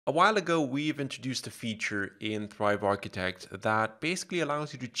A while ago, we've introduced a feature in Thrive Architect that basically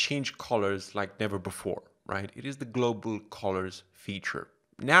allows you to change colors like never before, right? It is the global colors feature.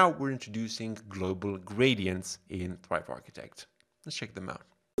 Now we're introducing global gradients in Thrive Architect. Let's check them out.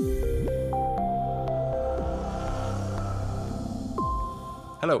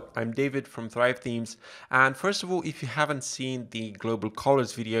 Hello, I'm David from Thrive Themes. And first of all, if you haven't seen the global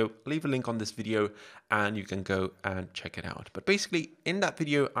colors video, leave a link on this video and you can go and check it out. But basically in that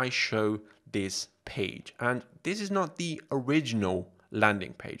video, I show this page, and this is not the original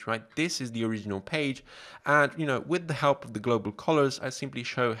landing page, right? This is the original page. And with the help of the global colors, I simply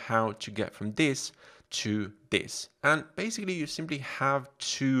show how to get from this to this. And basically you simply have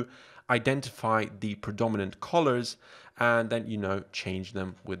to identify the predominant colors and then change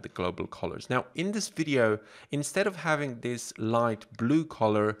them with the global colors. Now in this video, instead of having this light blue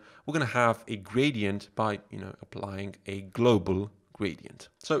color, we're going to have a gradient by applying a global gradient.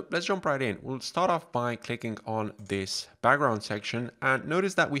 So let's jump right in. We'll start off by clicking on this background section, and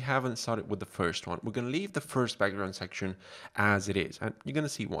notice that we haven't started with the first one. We're going to leave the first background section as it is, and you're going to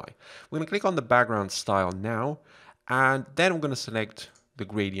see why. We're going to click on the background style now, and then we're going to select the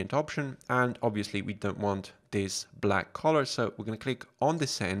gradient option, and obviously we don't want this black color, so we're going to click on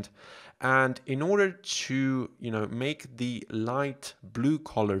this end, and in order to make the light blue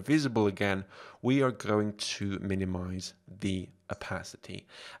color visible again, we are going to minimize the opacity.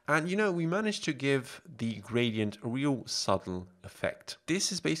 And we managed to give the gradient a real subtle effect.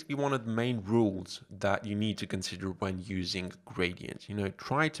 This is basically one of the main rules that you need to consider when using gradients.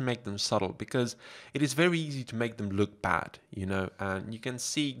 Try to make them subtle, because it is very easy to make them look bad, and you can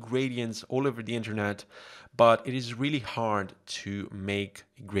see gradients all over the internet, but it is really hard to make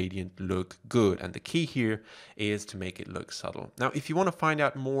a gradient look good. And the key here is to make it look subtle. Now, if you want to find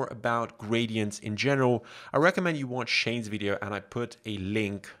out more about gradients in general, I recommend you watch Shane's video, and I put a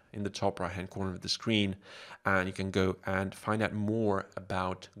link in the top right hand corner of the screen, and you can go and find out more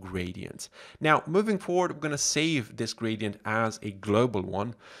about gradients. Now, moving forward, we're going to save this gradient as a global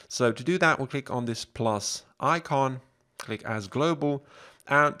one. So to do that, we'll click on this plus icon, click as global,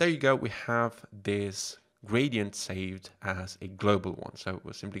 and there you go. We have this gradient saved as a global one. So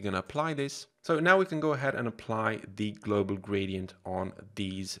we're simply going to apply this. So now we can go ahead and apply the global gradient on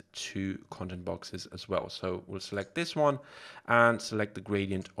these two content boxes as well. So we'll select this one and select the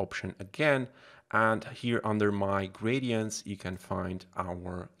gradient option again. And here under my gradients, you can find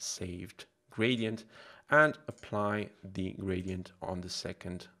our saved gradient and apply the gradient on the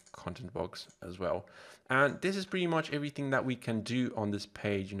second content box as well. And this is pretty much everything that we can do on this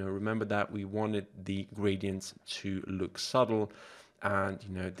page. Remember that we wanted the gradients to look subtle, and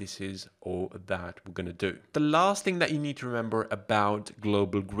this is all that we're going to do. The last thing that you need to remember about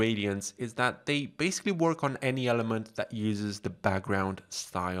global gradients is that they basically work on any element that uses the background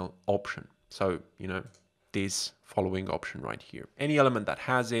style option. So this following option right here, any element that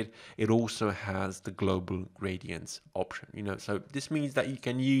has it, it also has the global gradients option. So this means that you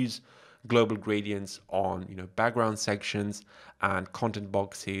can use global gradients on background sections and content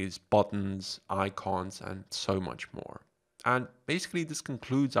boxes, buttons, icons, and so much more. And basically this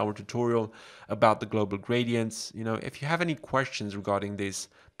concludes our tutorial about the global gradients. If you have any questions regarding this,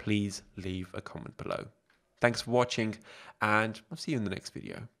 please leave a comment below. Thanks for watching, and I'll see you in the next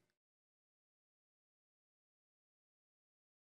video.